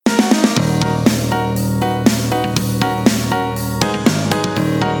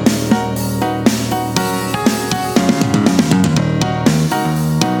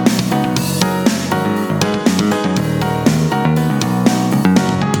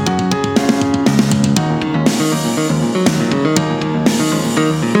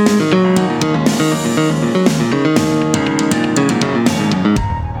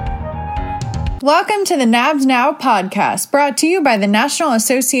Welcome to the NABS Now podcast, brought to you by the National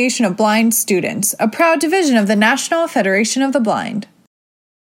Association of Blind Students, a proud division of the National Federation of the Blind.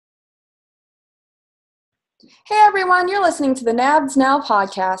 Hey everyone, you're listening to the NABS Now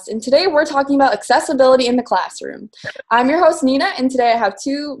podcast, and today we're talking about accessibility in the classroom. I'm your host, Nina, and today I have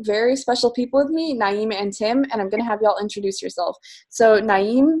two very special people with me, Naeem and Tim, and I'm going to have y'all introduce yourself. So,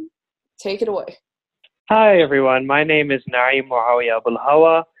 Naeem, take it away. Hi everyone, my name is Naeem Mohawi Abul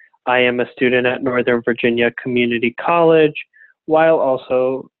Hawa. I am a student at Northern Virginia Community College, while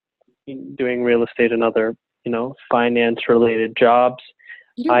also doing real estate and other, finance-related jobs.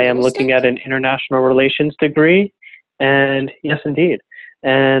 I am looking at an international relations degree, and yes, indeed.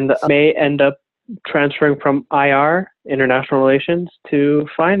 And I may end up transferring from IR, international relations, to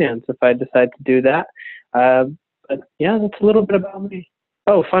finance if I decide to do that. But yeah, that's a little bit about me.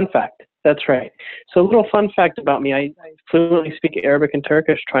 Oh, fun fact. That's right. So a little fun fact about me, I fluently speak Arabic and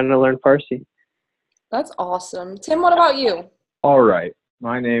Turkish, trying to learn Farsi. That's awesome. Tim, what about you? All right.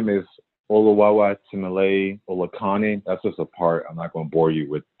 My name is Oluwawa Timilei Olakani. That's just a part. I'm not going to bore you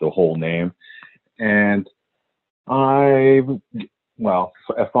with the whole name. And a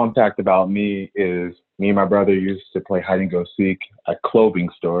fun fact about me is me and my brother used to play hide and go seek at clothing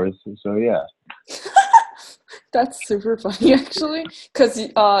stores. So yeah. That's super funny, actually, because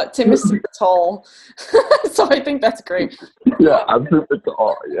Tim is super tall, so I think that's great. Yeah, I'm super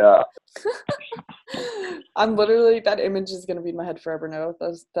tall, yeah. I'm literally, that image is going to be in my head forever now.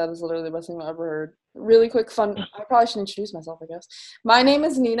 That is literally the best thing I've ever heard. Really quick, fun, I probably should introduce myself, I guess. My name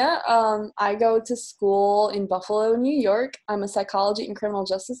is Nina. I go to school in Buffalo, New York. I'm a psychology and criminal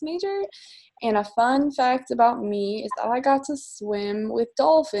justice major. And a fun fact about me is that I got to swim with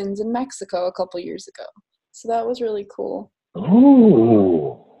dolphins in Mexico a couple years ago. So that was really cool.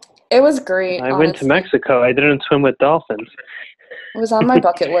 Ooh. It was great. I went to Mexico. I didn't swim with dolphins. It was on my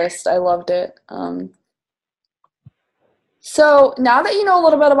bucket list. I loved it. So now that you know a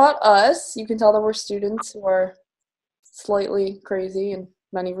little bit about us, you can tell that we're students who are slightly crazy in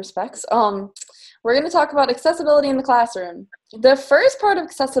many respects. We're going to talk about accessibility in the classroom. The first part of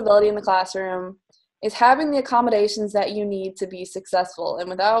accessibility in the classroom is having the accommodations that you need to be successful. And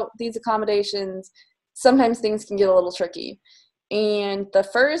without these accommodations, sometimes things can get a little tricky. And the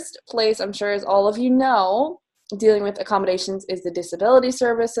first place, I'm sure as all of you know, dealing with accommodations is the Disability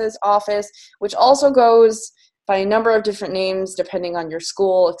Services Office, which also goes by a number of different names depending on your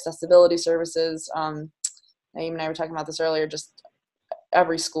school. Accessibility Services, Naeem and I were talking about this earlier, just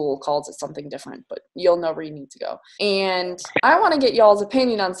every school calls it something different, but you'll know where you need to go. And I want to get y'all's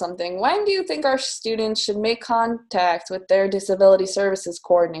opinion on something. When do you think our students should make contact with their Disability Services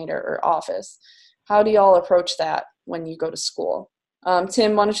Coordinator or office? How do y'all approach that when you go to school?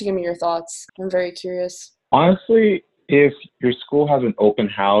 Tim, why don't you give me your thoughts? I'm very curious. Honestly, if your school has an open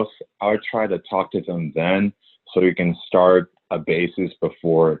house, I would try to talk to them then so you can start a basis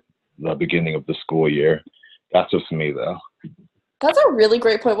before the beginning of the school year. That's just me, though. That's a really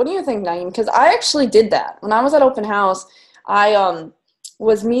great point. What do you think, Naeem? Because I actually did that. When I was at open house, I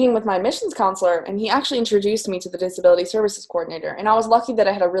was meeting with my admissions counselor, and he actually introduced me to the Disability Services Coordinator. And I was lucky that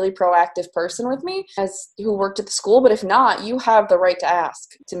I had a really proactive person with me who worked at the school. But if not, you have the right to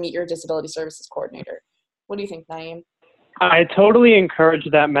ask to meet your Disability Services Coordinator. What do you think, Naeem? I totally encourage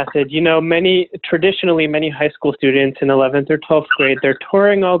that method. Traditionally, many high school students in 11th or 12th grade, they're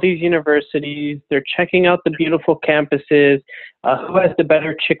touring all these universities, they're checking out the beautiful campuses, who has the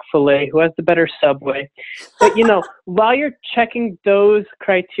better Chick-fil-A, who has the better Subway. But, while you're checking those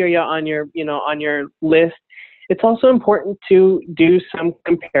criteria on your list, it's also important to do some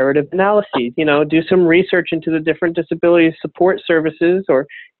comparative analyses, do some research into the different disability support services or,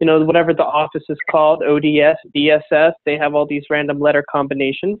 whatever the office is called, ODS, DSS, they have all these random letter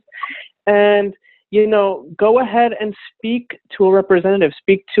combinations. And, go ahead and speak to a representative,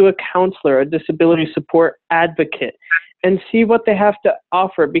 speak to a counselor, a disability support advocate, and see what they have to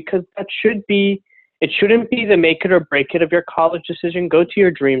offer, because it shouldn't be the make it or break it of your college decision. Go to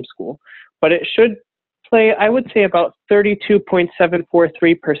your dream school, but it should play, I would say, about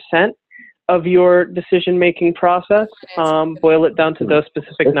 32.743% of your decision-making process. Boil it down to those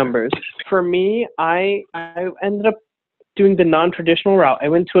specific numbers. For me, I ended up doing the non-traditional route. I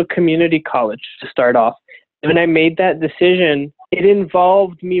went to a community college to start off. And when I made that decision, it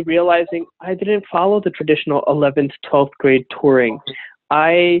involved me realizing I didn't follow the traditional 11th, 12th grade touring.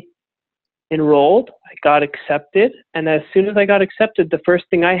 I enrolled, I got accepted, and as soon as I got accepted, the first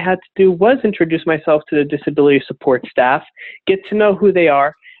thing I had to do was introduce myself to the disability support staff, get to know who they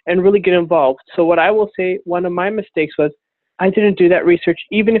are, and really get involved. So what I will say, one of my mistakes was I didn't do that research,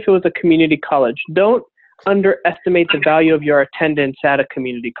 even if it was a community college. Don't underestimate the value of your attendance at a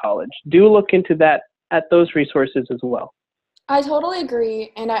community college. Do look into that at those resources as well. I totally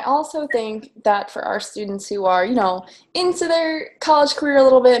agree. And I also think that for our students who are, into their college career a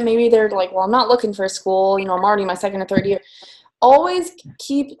little bit, maybe they're like, well, I'm not looking for a school, I'm already in my second or third year. Always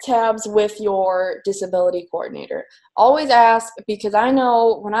keep tabs with your disability coordinator. Always ask, because I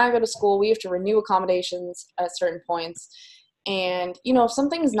know when I go to school, we have to renew accommodations at certain points. And, if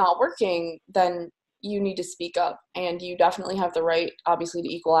something's not working, then you need to speak up. And you definitely have the right, obviously,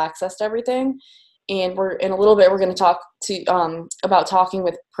 to equal access to everything. And in a little bit, we're going to talk about talking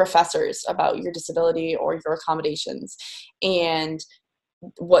with professors about your disability or your accommodations and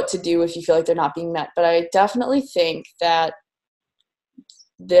what to do if you feel like they're not being met. But I definitely think that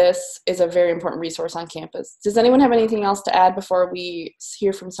this is a very important resource on campus. Does anyone have anything else to add before we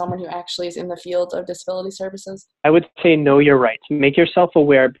hear from someone who actually is in the field of disability services? I would say know your rights. Make yourself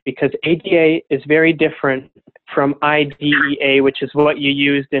aware, because ADA is very different from IDEA, which is what you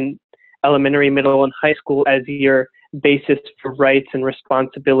used in elementary, middle, and high school as your basis for rights and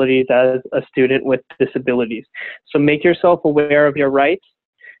responsibilities as a student with disabilities. So make yourself aware of your rights,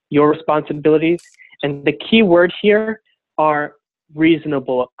 your responsibilities, and the key word here are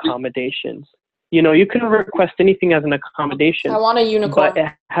reasonable accommodations. You can request anything as an accommodation. I want a unicorn. But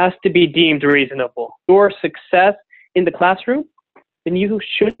it has to be deemed reasonable. Your success in the classroom, then you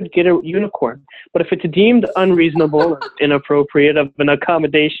should get a unicorn. But if it's deemed unreasonable or inappropriate of an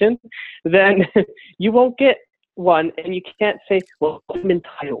accommodation, then you won't get one, and you can't say, well, I'm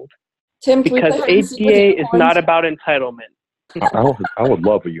entitled. Tim, because ADA is not about entitlement. I would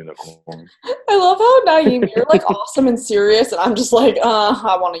love a unicorn. I love how Naeem, you're like awesome and serious, and I'm just like,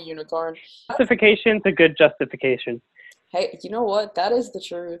 I want a unicorn. Justification's a good justification. Hey, you know what? That is the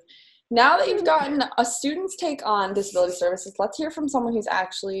truth. Now that you've gotten a student's take on disability services, let's hear from someone who's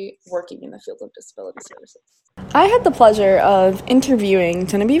actually working in the field of disability services. I had the pleasure of interviewing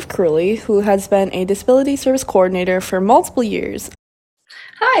Genevieve Crewley, who has been a disability service coordinator for multiple years.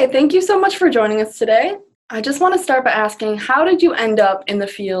 Hi, thank you so much for joining us today. I just want to start by asking, how did you end up in the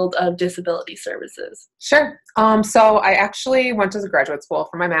field of disability services? Sure. So I actually went to graduate school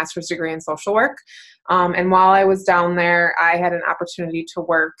for my master's degree in social work. And while I was down there, I had an opportunity to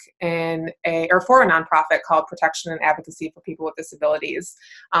work for a nonprofit called Protection and Advocacy for People with Disabilities.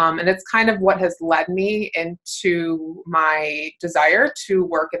 And it's kind of what has led me into my desire to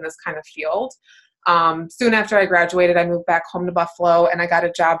work in this kind of field. Soon after I graduated, I moved back home to Buffalo, and I got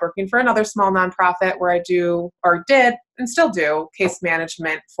a job working for another small nonprofit where I did and still do case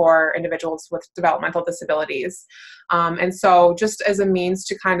management for individuals with developmental disabilities. And so just as a means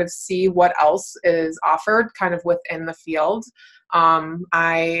to kind of see what else is offered kind of within the field,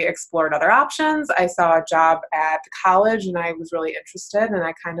 I explored other options. I saw a job at the college, and I was really interested, and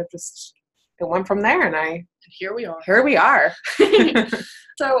I kind of just it went from there, and here we are. Here we are.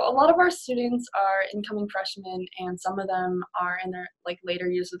 So a lot of our students are incoming freshmen, and some of them are in their later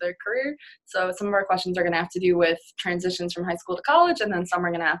years of their career. So some of our questions are going to have to do with transitions from high school to college, and then some are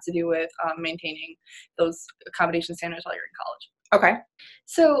going to have to do with maintaining those accommodation standards while you're in college. Okay.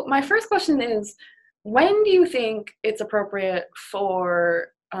 So my first question is, when do you think it's appropriate for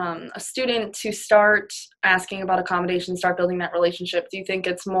a student to start asking about accommodations, start building that relationship? Do you think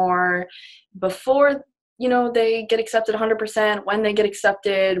it's more before they get accepted 100%, when they get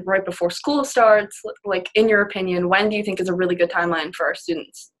accepted, right before school starts? In your opinion, when do you think is a really good timeline for our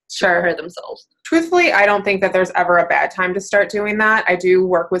students to prepare themselves? Truthfully, I don't think that there's ever a bad time to start doing that. I do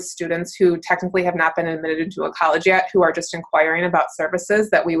work with students who technically have not been admitted into a college yet, who are just inquiring about services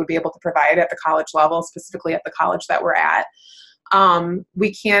that we would be able to provide at the college level, specifically at the college that we're at.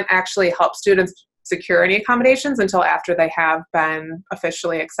 We can't actually help students secure any accommodations until after they have been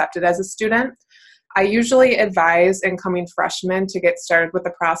officially accepted as a student. I usually advise incoming freshmen to get started with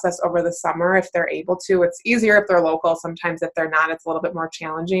the process over the summer if they're able to. It's easier if they're local. Sometimes if they're not, it's a little bit more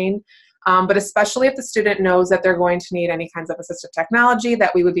challenging. But especially if the student knows that they're going to need any kinds of assistive technology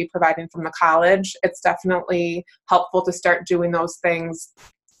that we would be providing from the college, it's definitely helpful to start doing those things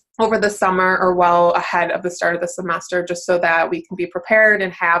over the summer or well ahead of the start of the semester, just so that we can be prepared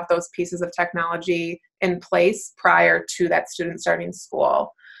and have those pieces of technology in place prior to that student starting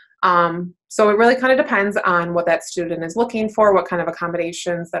school. So it really kind of depends on what that student is looking for, what kind of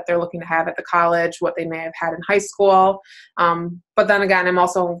accommodations that they're looking to have at the college, what they may have had in high school. But then again,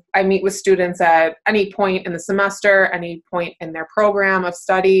 I meet with students at any point in the semester, any point in their program of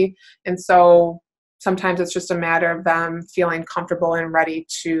study. And so sometimes it's just a matter of them feeling comfortable and ready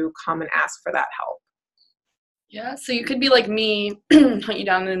to come and ask for that help. Yeah, so you could be like me, hunt you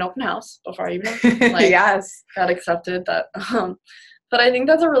down in an open house before I even yes. got accepted. But I think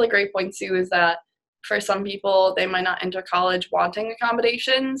that's a really great point too, is that for some people, they might not enter college wanting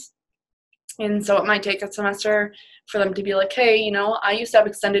accommodations. And so it might take a semester for them to be like, hey, you know, I used to have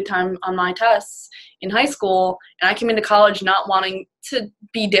extended time on my tests in high school, and I came into college not wanting to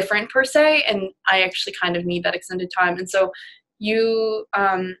be different per se, and I actually kind of need that extended time. And so you,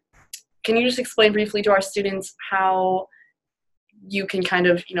 can you just explain briefly to our students how you can kind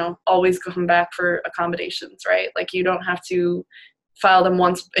of, you know, always come back for accommodations, right? Like you don't have to file them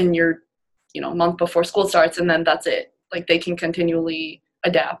once in your, you know, month before school starts and then that's it. Like they can continually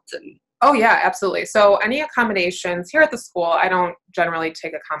adapt and Oh, yeah, absolutely. So any accommodations here at the school, I don't generally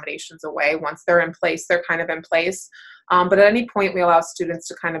take accommodations away. Once they're in place, they're kind of in place. But at any point, we allow students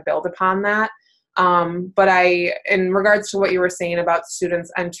to kind of build upon that. But in regards to what you were saying about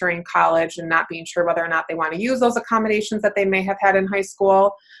students entering college and not being sure whether or not they want to use those accommodations that they may have had in high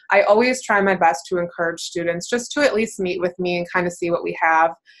school, I always try my best to encourage students just to at least meet with me and kind of see what we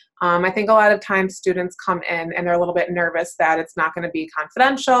have. I think a lot of times students come in and they're a little bit nervous that it's not going to be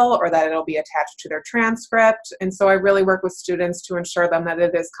confidential or that it'll be attached to their transcript. And so I really work with students to ensure them that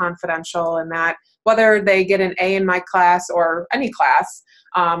it is confidential and that whether they get an A in my class or any class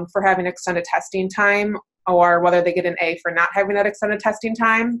for having extended testing time, or whether they get an A for not having that extended testing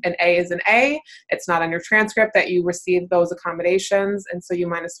time, an A is an A. It's not on your transcript that you received those accommodations, and so you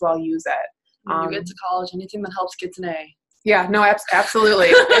might as well use it. when you get to college, anything that helps gets an A. Yeah, no, absolutely.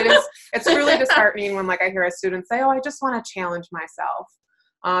 It's really disheartening when like I hear a student say, "Oh, I just want to challenge myself,"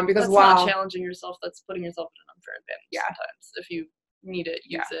 because that's while not challenging yourself, that's putting yourself in an unfair advantage. Sometimes, if you need it,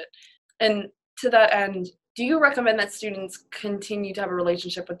 use it. And to that end, do you recommend that students continue to have a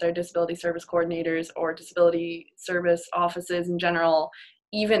relationship with their disability service coordinators or disability service offices in general,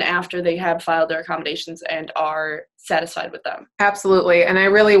 even after they have filed their accommodations and are satisfied with them? Absolutely. And I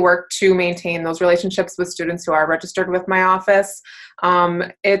really work to maintain those relationships with students who are registered with my office.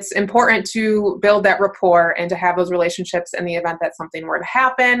 It's important to build that rapport and to have those relationships in the event that something were to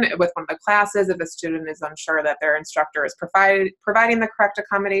happen with one of the classes. If a student is unsure that their instructor is providing the correct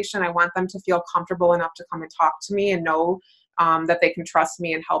accommodation, I want them to feel comfortable enough to come and talk to me and know that they can trust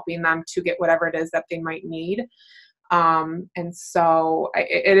me in helping them to get whatever it is that they might need. And so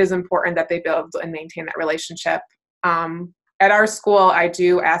it is important that they build and maintain that relationship. At our school, I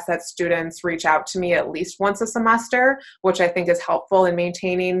do ask that students reach out to me at least once a semester, which I think is helpful in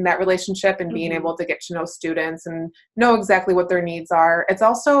maintaining that relationship and being able to get to know students and know exactly what their needs are. It's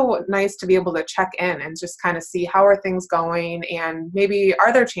also nice to be able to check in and just kind of see how are things going and maybe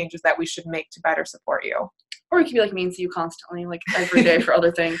are there changes that we should make to better support you. Or you could be like mean to you constantly, like every day for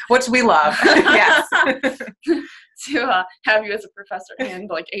other things. Which we love, yes. To have you as a professor and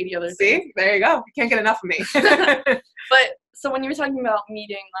like 80 other things. See, there you go. You can't get enough of me. But so when you were talking about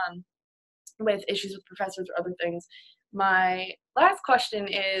meeting with issues with professors or other things, my last question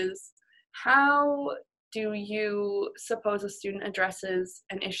is, how do you suppose a student addresses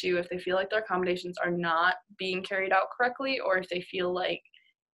an issue if they feel like their accommodations are not being carried out correctly, or if they feel like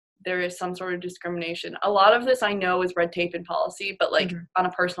there is some sort of discrimination? A lot of this I know is red tape and policy, but like on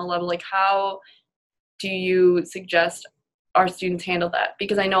a personal level, like how do you suggest our students handle that?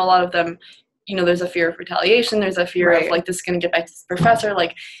 Because I know a lot of them, you know, there's a fear of retaliation. There's a fear of like, this is going to get back to this professor.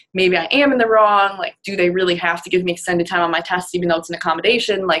 Like maybe I am in the wrong. Like, do they really have to give me extended time on my test, even though it's an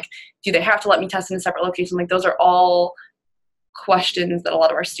accommodation? Like, do they have to let me test in a separate location? Like those are all questions that a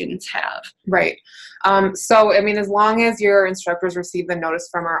lot of our students have. Right. So, I mean, as long as your instructors receive the notice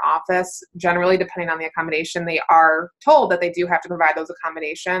from our office, generally, depending on the accommodation, they are told that they do have to provide those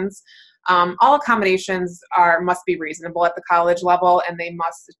accommodations. All accommodations must be reasonable at the college level, and they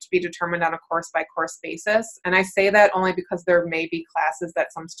must be determined on a course-by-course basis. And I say that only because there may be classes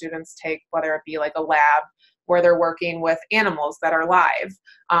that some students take, whether it be like a lab, where they're working with animals that are live.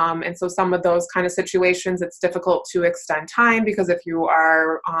 And so some of those kind of situations, it's difficult to extend time because if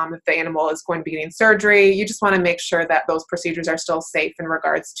the animal is going to be getting surgery, you just want to make sure that those procedures are still safe in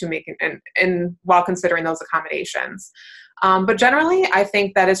regards to making, and while considering those accommodations. But generally, I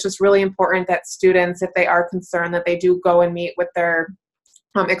think that it's just really important that students, if they are concerned, that they do go and meet with their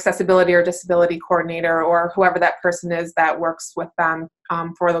accessibility or disability coordinator or whoever that person is that works with them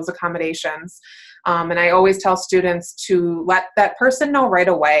for those accommodations. And I always tell students to let that person know right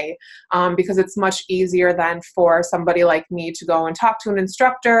away because it's much easier than for somebody like me to go and talk to an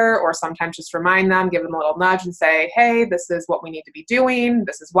instructor or sometimes just remind them, give them a little nudge and say, hey, this is what we need to be doing.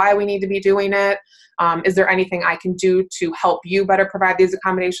 This is why we need to be doing it. Is there anything I can do to help you better provide these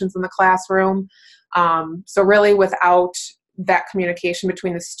accommodations in the classroom? So really without that communication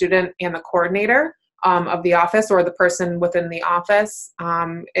between the student and the coordinator of the office or the person within the office,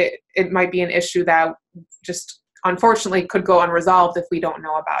 it might be an issue that just unfortunately could go unresolved if we don't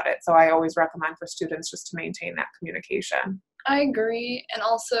know about it. So I always recommend for students just to maintain that communication. I agree. And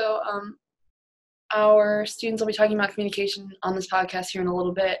also, our students will be talking about communication on this podcast here in a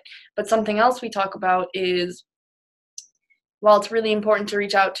little bit. But something else we talk about is, while it's really important to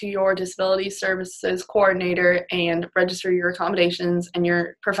reach out to your disability services coordinator and register your accommodations, and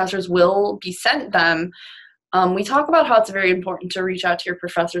your professors will be sent them, we talk about how it's very important to reach out to your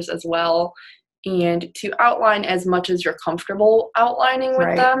professors as well, and to outline as much as you're comfortable outlining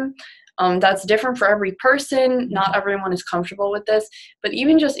with them. That's different for every person. Not everyone is comfortable with this, but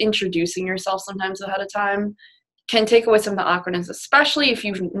even just introducing yourself sometimes ahead of time can take away some of the awkwardness, especially if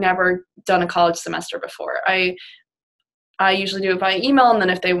you've never done a college semester before. I usually do it by email, and then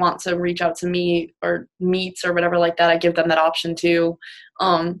if they want to reach out to me or meets or whatever like that, I give them that option too.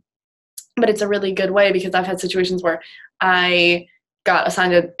 But it's a really good way, because I've had situations where I got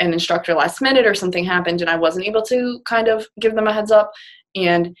assigned an instructor last minute or something happened and I wasn't able to kind of give them a heads up,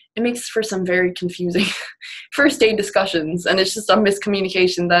 and it makes for some very confusing first aid discussions, and it's just a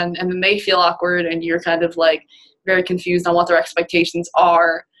miscommunication then, and then they feel awkward and you're kind of like very confused on what their expectations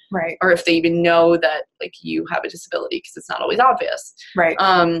are. Right. Or if they even know that like you have a disability, because it's not always obvious. Right.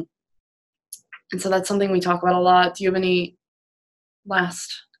 And so that's something we talk about a lot. Do you have any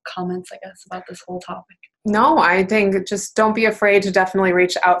last comments, I guess, about this whole topic? No, I think just don't be afraid to definitely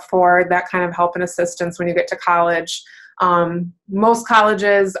reach out for that kind of help and assistance when you get to college. Most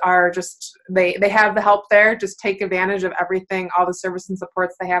colleges are just, they have the help there. Just take advantage of everything, all the service and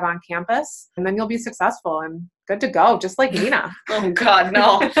supports they have on campus, and then you'll be successful and good to go, just like Nina. Oh God,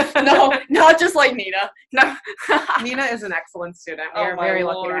 no, no, not just like Nina. No. Nina is an excellent student. We Oh, are my very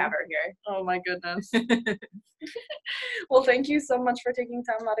lucky Lord. to have her here. Oh my goodness. Well, thank you so much for taking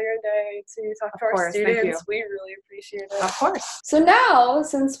time out of your day to talk to our course, thank students. you. We really appreciate it. Of course. So now,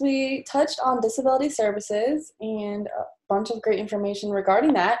 since we touched on disability services and a bunch of great information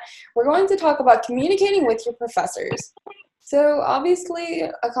regarding that, we're going to talk about communicating with your professors. So obviously,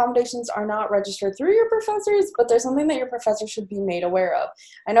 accommodations are not registered through your professors, but there's something that your professor should be made aware of.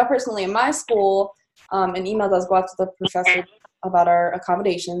 I know personally in my school, an email does go out to the professor about our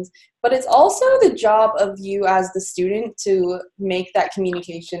accommodations, but it's also the job of you as the student to make that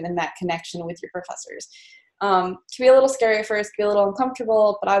communication and that connection with your professors. It can be a little scary at first, be a little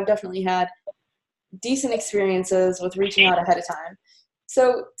uncomfortable, but I've definitely had decent experiences with reaching out ahead of time.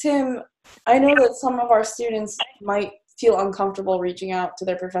 So Tim, I know that some of our students might feel uncomfortable reaching out to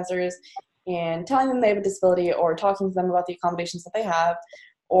their professors and telling them they have a disability, or talking to them about the accommodations that they have,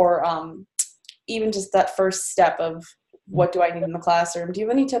 or even just that first step of what do I need in the classroom. Do you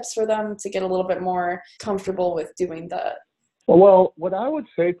have any tips for them to get a little bit more comfortable with doing that? Well, what I would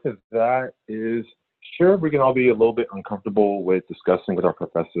say to that is, sure, we can all be a little bit uncomfortable with discussing with our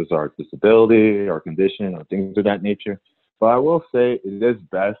professors our disability, our condition, or things of that nature. But I will say it is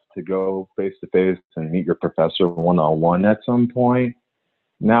best to go face-to-face and meet your professor one-on-one at some point.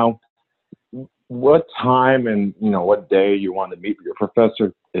 Now, what time and what day you want to meet with your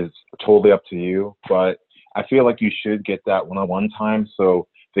professor is totally up to you. But I feel like you should get that one-on-one time so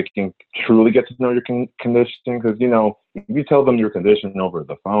they can truly get to know your condition. Because if you tell them your condition over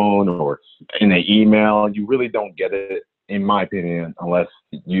the phone or in an email, you really don't get it, in my opinion, unless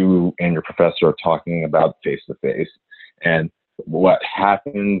you and your professor are talking about face-to-face and what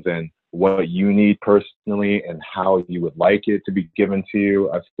happens and what you need personally and how you would like it to be given to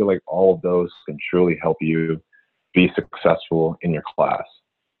you. I feel like all of those can truly help you be successful in your class.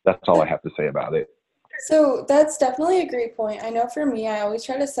 That's all I have to say about it. So that's definitely a great point. I know for me, I always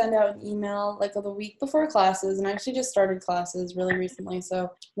try to send out an email like the week before classes, and I actually just started classes really recently.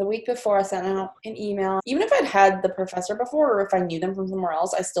 So the week before, I sent out an email. Even if I'd had the professor before, or if I knew them from somewhere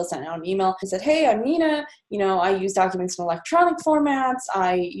else, I still sent out an email and said, hey, I'm Nina. I use documents in electronic formats.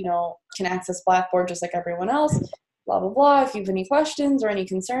 I, can access Blackboard just like everyone else. Blah, blah, blah. If you have any questions or any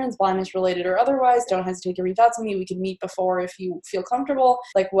concerns, blindness related or otherwise, don't hesitate to reach out to me. We can meet before if you feel comfortable,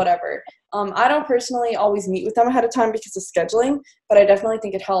 like whatever. I don't personally always meet with them ahead of time because of scheduling, but I definitely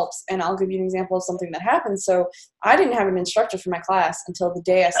think it helps. And I'll give you an example of something that happened. So I didn't have an instructor for my class until the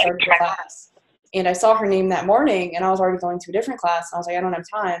day I started the class. And I saw her name that morning, and I was already going to a different class. And I was like, I don't have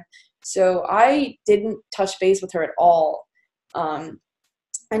time. So I didn't touch base with her at all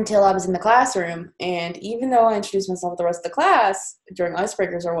until I was in the classroom. And even though I introduced myself with the rest of the class during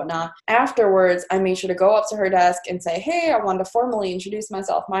icebreakers or whatnot, afterwards I made sure to go up to her desk and say, hey, I wanted to formally introduce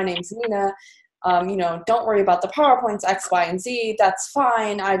myself. My name's Nina. Don't worry about the PowerPoints, X, Y, and Z. That's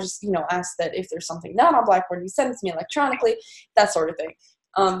fine. I just, ask that if there's something not on Blackboard, you send it to me electronically, that sort of thing.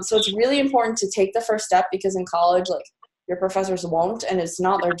 So it's really important to take the first step, because in college, your professors won't, and it's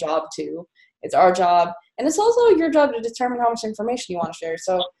not their job to. It's our job. And it's also your job to determine how much information you want to share.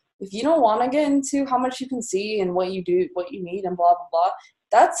 So if you don't want to get into how much you can see and what you do, what you need, and blah, blah, blah,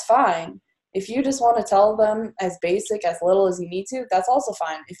 that's fine. If you just want to tell them as basic, as little as you need to, that's also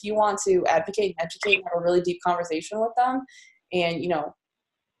fine. If you want to advocate and educate and have a really deep conversation with them and,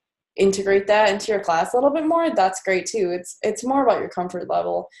 integrate that into your class a little bit more, that's great too. It's more about your comfort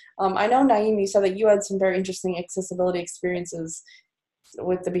level. I know, Naeem, you said that you had some very interesting accessibility experiences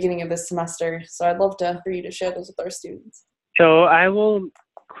with the beginning of this semester, so I'd love for you to share those with our students. So I will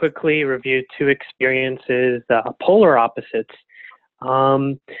quickly review two experiences, polar opposites.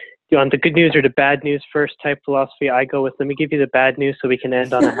 You want the good news or the bad news first type philosophy? I go with, let me give you the bad news so we can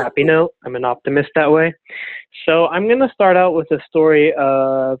end on a happy note. I'm an optimist that way. So I'm going to start out with a story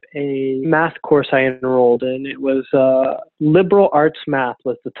of a math course I enrolled in. It was Liberal Arts Math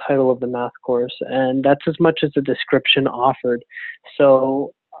was the title of the math course, and that's as much as the description offered.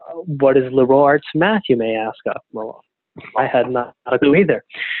 So what is liberal arts math, you may ask? Well, I had not a clue either.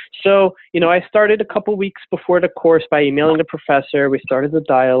 So, I started a couple weeks before the course by emailing the professor. We started the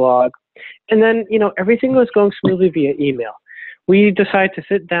dialogue. And then, everything was going smoothly via email. We decided to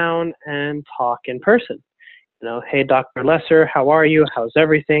sit down and talk in person. Hey, Dr. Lesser, how are you? How's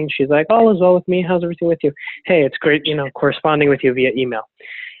everything? She's like, all is well with me. How's everything with you? Hey, it's great, corresponding with you via email.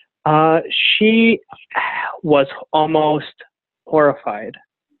 She was almost horrified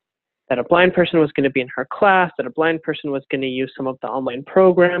that a blind person was going to be in her class, that a blind person was going to use some of the online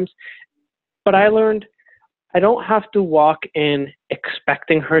programs. But I learned I don't have to walk in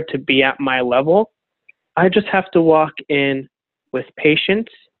expecting her to be at my level. I just have to walk in with patience,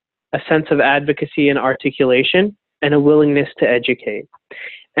 a sense of advocacy and articulation, and a willingness to educate.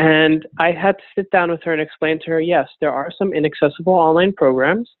 And I had to sit down with her and explain to her, yes, there are some inaccessible online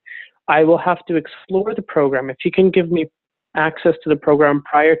programs. I will have to explore the program. If you can give me access to the program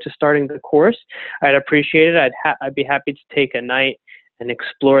prior to starting the course, I'd appreciate it. I'd be happy to take a night and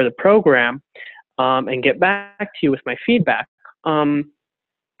explore the program and get back to you with my feedback. The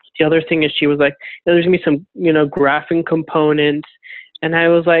other thing is she was like, there's going to be some, graphing components. And I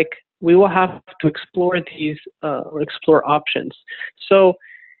was like, we will have to explore these or explore options. So,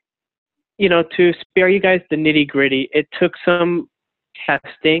 to spare you guys the nitty gritty, it took some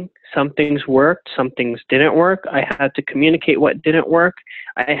testing. Some things worked, some things didn't work. I had to communicate what didn't work.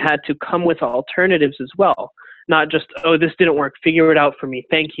 I had to come with alternatives as well, not just, oh, this didn't work, figure it out for me,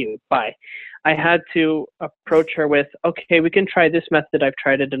 thank you, bye. I had to approach her with, okay, we can try this method. I've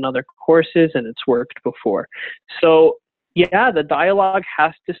tried it in other courses and it's worked before. So yeah, the dialogue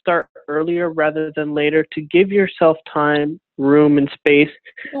has to start earlier rather than later to give yourself time, room, and space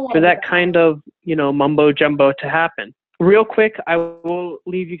for that kind of, mumbo jumbo to happen. Real quick, I will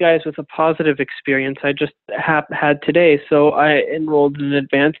leave you guys with a positive experience I just had today. So I enrolled in an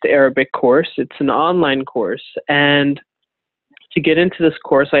advanced Arabic course. It's an online course. And to get into this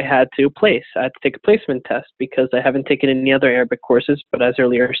course, I had to take a placement test because I haven't taken any other Arabic courses, but as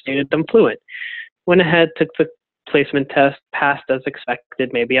earlier stated, I'm fluent. Went ahead, took the placement test, passed as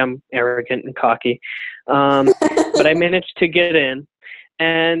expected. Maybe I'm arrogant and cocky. But I managed to get in.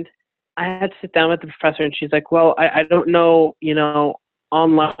 And I had to sit down with the professor, and she's like, well, I don't know,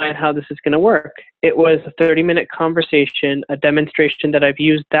 online how this is going to work. It was a 30-minute conversation, a demonstration that I've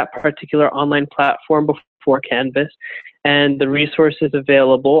used that particular online platform before, Canvas, and the resources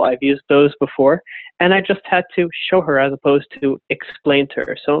available, I've used those before, and I just had to show her as opposed to explain to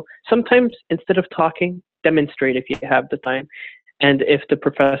her. So sometimes instead of talking, demonstrate if you have the time. And if the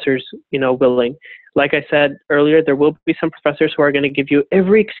professor's, willing. Like I said earlier, there will be some professors who are going to give you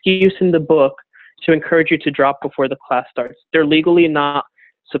every excuse in the book to encourage you to drop before the class starts. They're legally not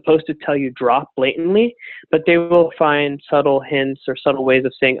supposed to tell you drop blatantly, but they will find subtle hints or subtle ways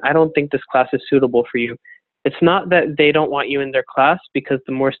of saying, I don't think this class is suitable for you. It's not that they don't want you in their class, because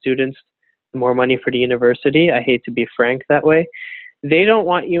the more students, the more money for the university. I hate to be frank that way. They don't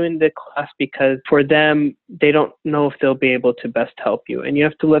want you in the class because for them, they don't know if they'll be able to best help you. And you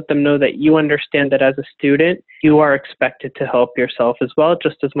have to let them know that you understand that as a student, you are expected to help yourself as well,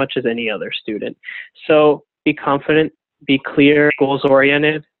 just as much as any other student. So be confident, be clear,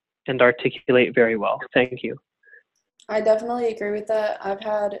 goals-oriented, and articulate very well. Thank you. I definitely agree with that. I've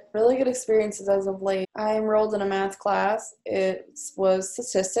had really good experiences as of late. I enrolled in a math class. It was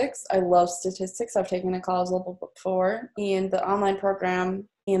statistics. I love statistics. I've taken a college level before. And the online program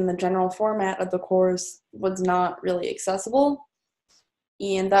and the general format of the course was not really accessible.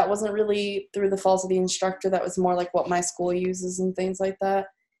 And that wasn't really through the fault of the instructor. That was more like what my school uses and things like that.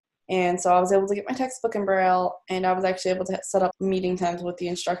 And so I was able to get my textbook in Braille, and I was actually able to set up meeting times with the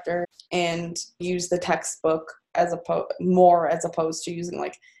instructor and use the textbook as opposed to using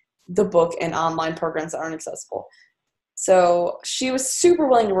like the book and online programs that aren't accessible. So she was super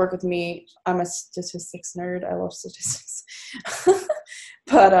willing to work with me. I'm a statistics nerd. I love statistics.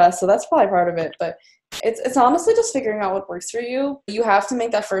 But so that's probably part of it. But it's honestly just figuring out what works for you. You have to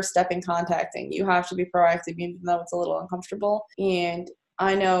make that first step in contacting. You have to be proactive, even though it's a little uncomfortable. And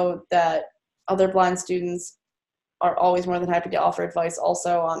I know that other blind students are always more than happy to offer advice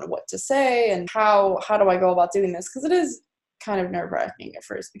also on what to say and how do I go about doing this, because it is kind of nerve-wracking at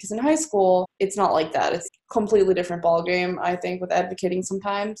first, because in high school it's not like that. It's a completely different ballgame, I think, with advocating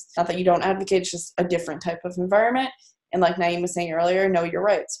sometimes. Not that you don't advocate, it's just a different type of environment. And like Naeem was saying earlier, know your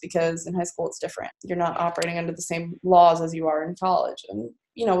rights, because in high school it's different. You're not operating under the same laws as you are in college. And,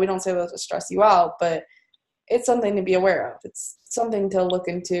 you know, we don't say that to stress you out, but it's something to be aware of. It's something to look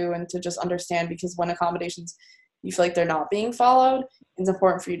into and to just understand, because when accommodations, you feel like they're not being followed, it's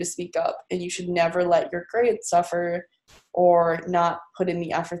important for you to speak up. And you should never let your grades suffer or not put in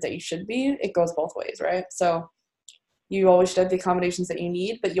the effort that you should be. It goes both ways, right? So you always should have the accommodations that you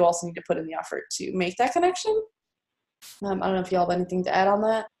need, but you also need to put in the effort to make that connection. I don't know if y'all have anything to add on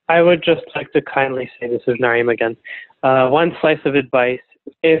that. I would just like to kindly say, this is Naeem again, one slice of advice.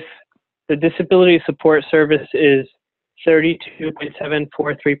 If the disability support service is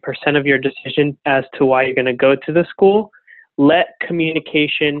 32.743% of your decision as to why you're going to go to the school, let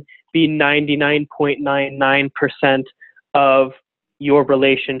communication be 99.99% of your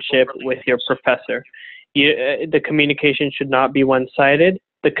relationship with your professor. The communication should not be one-sided.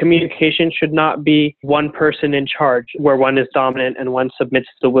 The communication should not be one person in charge, where one is dominant and one submits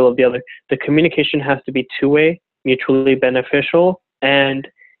to the will of the other. The communication has to be two-way, mutually beneficial, and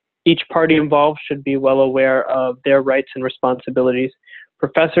each party involved should be well aware of their rights and responsibilities.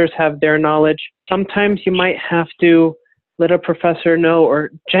 Professors have their knowledge. Sometimes you might have to let a professor know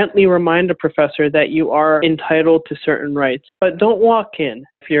or gently remind a professor that you are entitled to certain rights. But don't walk in.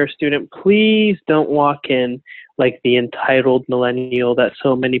 If you're a student, please don't walk in like the entitled millennial that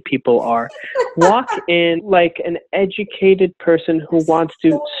so many people are. Walk in like an educated person who wants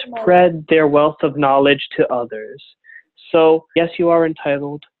to spread their wealth of knowledge to others. So yes, you are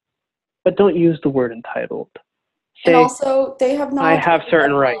entitled, but don't use the word entitled. And also, they have knowledge. I have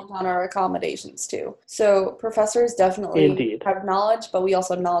certain rights on our accommodations too. So professors definitely have knowledge, but we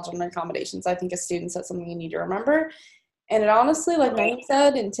also have knowledge on their accommodations. I think as students, that's something you need to remember. And it honestly, like Naeem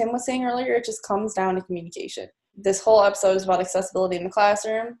said and Tim was saying earlier, it just comes down to communication. This whole episode is about accessibility in the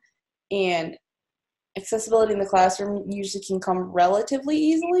classroom, and accessibility in the classroom usually can come relatively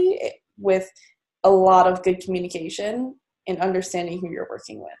easily with a lot of good communication and understanding who you're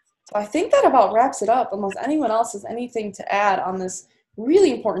working with. So I think that about wraps it up, unless anyone else has anything to add on this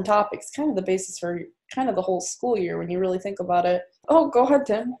really important topic. It's kind of the basis for kind of the whole school year when you really think about it. Oh, go ahead,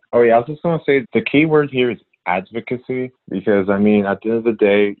 Tim. Oh, yeah, I was just going to say the key word here is advocacy, because, I mean, at the end of the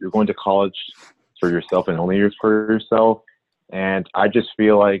day, you're going to college for yourself and only for yourself. And I just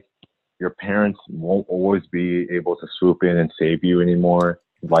feel like your parents won't always be able to swoop in and save you anymore.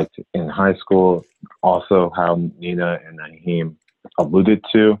 Like in high school, also how Nina and Naeem alluded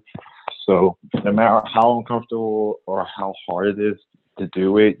to. So no matter how uncomfortable or how hard it is to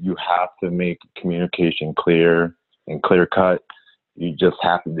do it, you have to make communication clear and clear cut. You just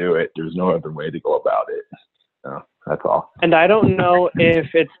have to do it. There's no other way to go about it. So that's all. And I don't know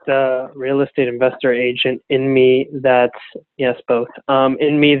if it's the real estate investor agent in me that's, yes, both,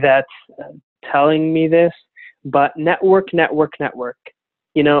 in me that's telling me this, but network.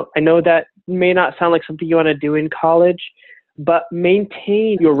 You know, I know that may not sound like something you want to do in college, but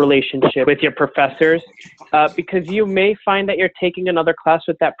maintain your relationship with your professors, because you may find that you're taking another class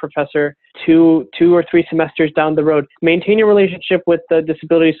with that professor two or three semesters down the road. Maintain your relationship with the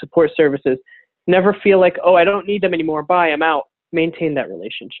disability support services. Never feel like, oh, I don't need them anymore. Bye, I'm out. Maintain that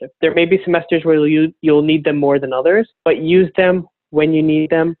relationship. There may be semesters where you'll need them more than others, but use them when you need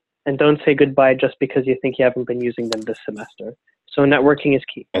them, and don't say goodbye just because you think you haven't been using them this semester. So networking is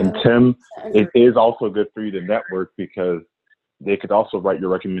key. And Tim, it is also good for you to network, because they could also write your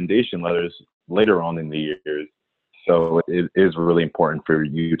recommendation letters later on in the years. So it is really important for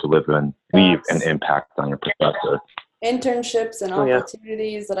you to leave an impact on your professor. Internships and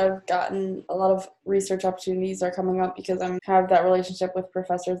opportunities that I've gotten, a lot of research opportunities are coming up because I have that relationship with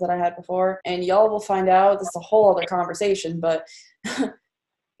professors that I had before. And y'all will find out, this is a whole other conversation, but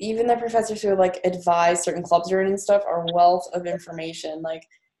even the professors who like advise certain clubs you're in and stuff are wealth of information. Like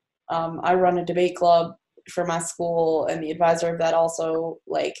I run a debate club for my school, and the advisor of that also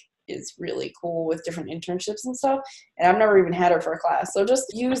like is really cool with different internships and stuff, and I've never even had her for a class. So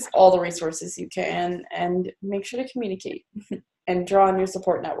just use all the resources you can and make sure to communicate and draw on your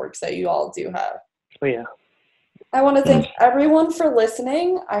support networks that you all do have. Oh yeah. I want to thank everyone for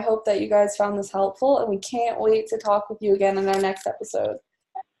listening. I hope that you guys found this helpful, and we can't wait to talk with you again in our next episode.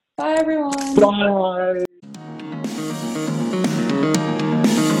 Bye everyone. Bye.